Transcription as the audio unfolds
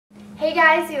Hey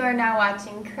guys, you are now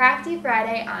watching Crafty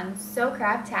Friday on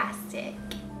SoCraftastic.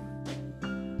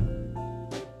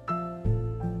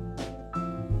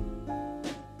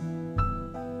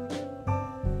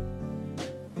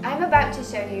 I'm about to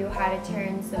show you how to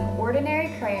turn some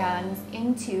ordinary crayons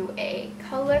into a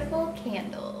colorful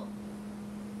candle.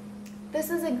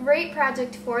 This is a great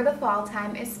project for the fall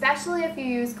time, especially if you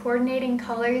use coordinating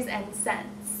colors and scents.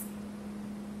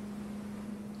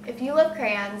 If you love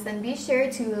crayons, then be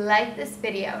sure to like this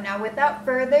video. Now without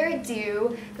further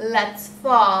ado, let's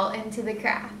fall into the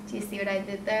craft. You see what I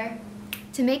did there?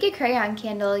 To make a crayon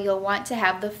candle, you'll want to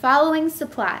have the following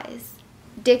supplies: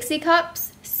 Dixie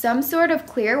cups, some sort of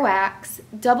clear wax,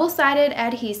 double-sided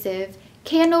adhesive,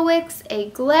 candle wicks,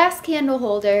 a glass candle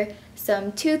holder,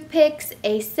 some toothpicks,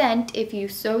 a scent if you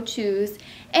so choose,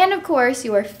 and of course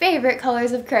your favorite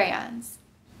colors of crayons.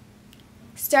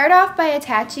 Start off by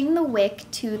attaching the wick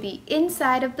to the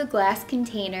inside of the glass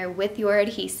container with your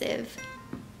adhesive.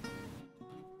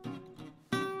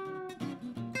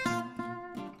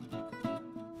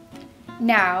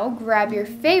 Now grab your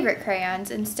favorite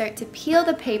crayons and start to peel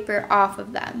the paper off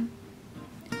of them.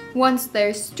 Once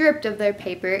they're stripped of their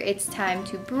paper, it's time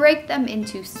to break them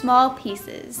into small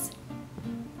pieces.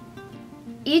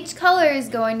 Each color is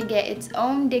going to get its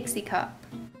own Dixie cup.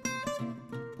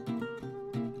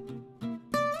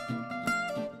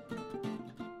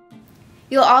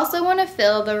 You'll also want to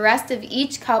fill the rest of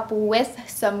each cup with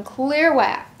some clear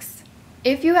wax.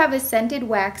 If you have a scented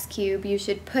wax cube, you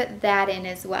should put that in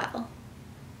as well.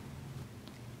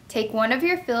 Take one of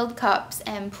your filled cups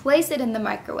and place it in the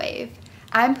microwave.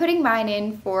 I'm putting mine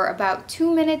in for about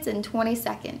 2 minutes and 20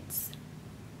 seconds.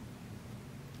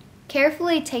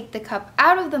 Carefully take the cup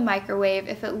out of the microwave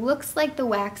if it looks like the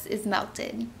wax is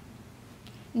melted.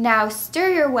 Now stir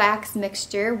your wax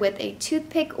mixture with a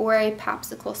toothpick or a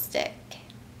popsicle stick.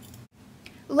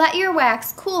 Let your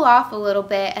wax cool off a little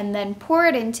bit and then pour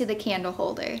it into the candle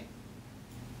holder.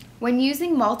 When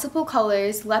using multiple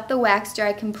colors, let the wax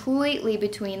dry completely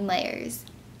between layers.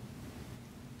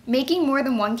 Making more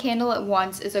than one candle at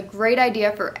once is a great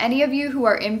idea for any of you who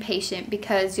are impatient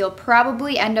because you'll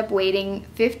probably end up waiting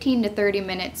 15 to 30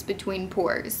 minutes between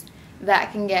pours.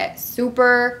 That can get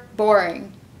super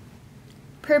boring.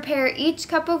 Prepare each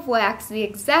cup of wax the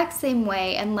exact same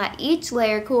way and let each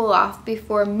layer cool off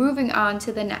before moving on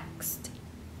to the next.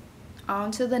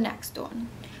 On to the next one.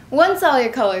 Once all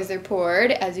your colors are poured,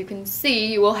 as you can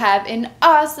see, you will have an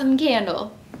awesome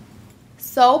candle.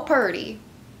 So pretty.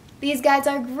 These guys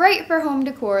are great for home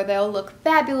decor. They'll look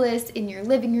fabulous in your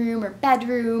living room or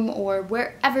bedroom or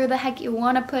wherever the heck you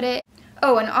want to put it.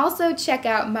 Oh, and also check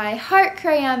out my heart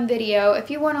crayon video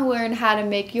if you want to learn how to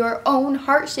make your own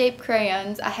heart-shaped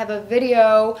crayons. I have a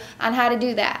video on how to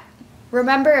do that.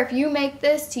 Remember, if you make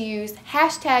this, to use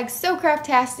hashtag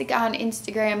SoCraftastic on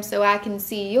Instagram so I can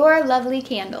see your lovely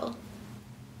candle.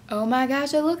 Oh my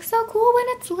gosh, it looks so cool when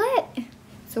it's lit.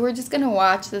 So we're just going to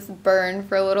watch this burn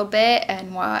for a little bit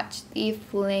and watch the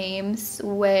flames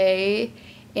sway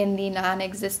in the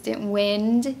non-existent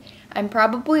wind. I'm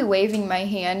probably waving my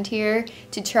hand here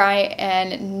to try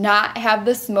and not have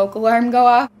the smoke alarm go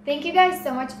off. Thank you guys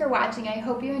so much for watching. I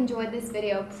hope you enjoyed this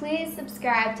video. Please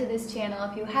subscribe to this channel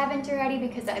if you haven't already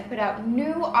because I put out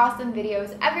new awesome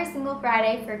videos every single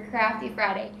Friday for Crafty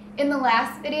Friday. In the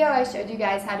last video, I showed you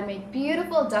guys how to make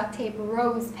beautiful duct tape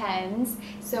rose pens,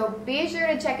 so be sure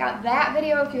to check out that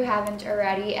video if you haven't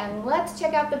already, and let's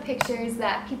check out the pictures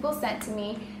that people sent to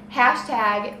me.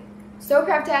 Hashtag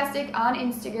SoCraftastic on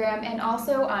Instagram and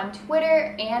also on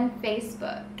Twitter and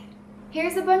Facebook.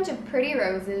 Here's a bunch of pretty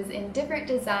roses in different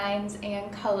designs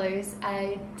and colors.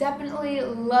 I definitely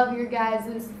love your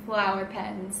guys' flower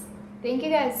pens. Thank you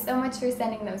guys so much for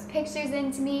sending those pictures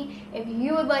in to me. If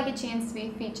you would like a chance to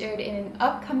be featured in an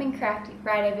upcoming Crafty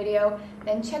Friday video,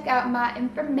 then check out my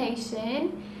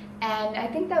information. And I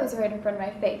think that was right in front of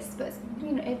my face, but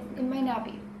you know, it might not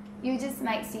be. You just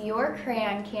might see your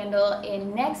crayon candle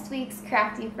in next week's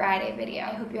Crafty Friday video.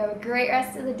 I hope you have a great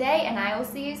rest of the day, and I will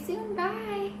see you soon.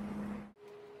 Bye!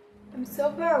 I'm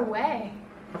so far away.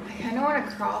 I kind of want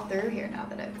to crawl through here now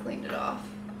that I've cleaned it off.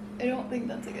 I don't think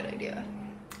that's a good idea.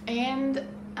 And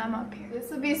I'm up here.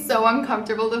 This would be so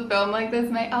uncomfortable to film like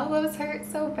this. My elbows hurt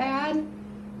so bad.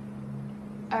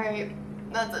 Alright,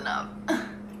 that's enough.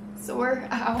 Sore,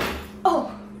 ow.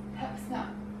 Oh, that was not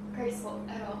graceful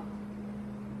at all.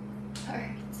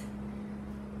 Sorry.